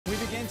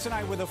Starts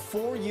tonight with a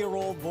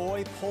 4-year-old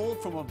boy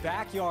pulled from a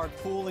backyard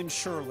pool in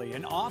Shirley.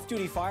 An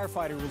off-duty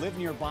firefighter who lived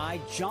nearby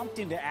jumped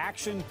into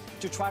action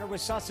to try to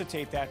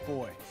resuscitate that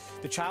boy.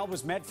 The child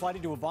was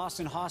med-flighted to a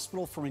Boston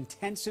hospital for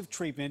intensive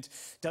treatment.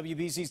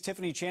 WBZ's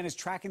Tiffany is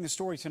tracking the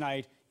story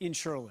tonight in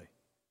Shirley.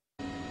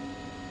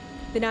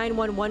 The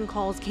 911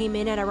 calls came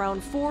in at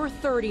around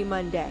 4:30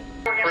 Monday.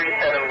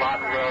 37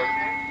 Lawton Road.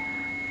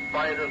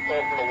 Body was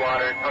pulled from the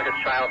water. Like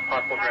a child,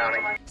 possible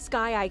drowning.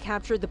 Sky Eye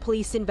captured the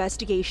police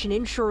investigation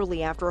in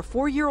Shirley after a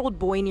 4-year-old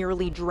boy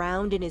nearly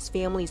drowned in his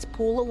family's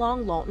pool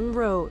along Lawton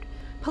Road.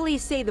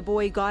 Police say the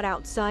boy got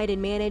outside and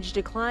managed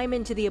to climb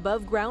into the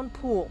above-ground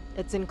pool.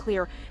 It's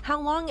unclear how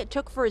long it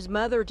took for his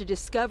mother to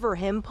discover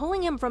him,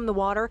 pulling him from the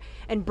water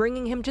and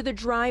bringing him to the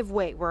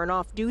driveway where an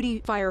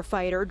off-duty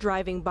firefighter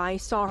driving by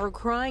saw her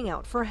crying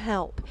out for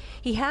help.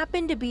 He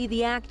happened to be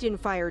the Acton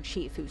fire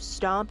chief who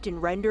stopped and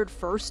rendered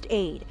first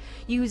aid,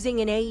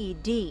 using an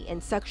AED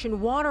and suctioned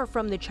water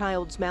from the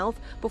child's mouth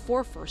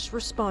before first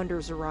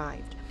responders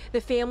arrived. The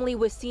family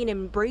was seen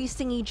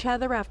embracing each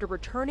other after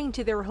returning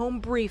to their home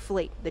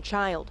briefly. The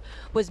child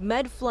was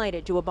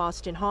med-flighted to a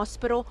Boston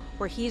hospital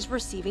where he's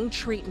receiving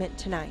treatment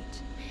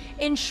tonight.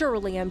 In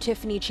Shirley, I'm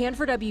Tiffany Chan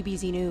for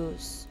WBZ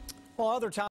News. Well, other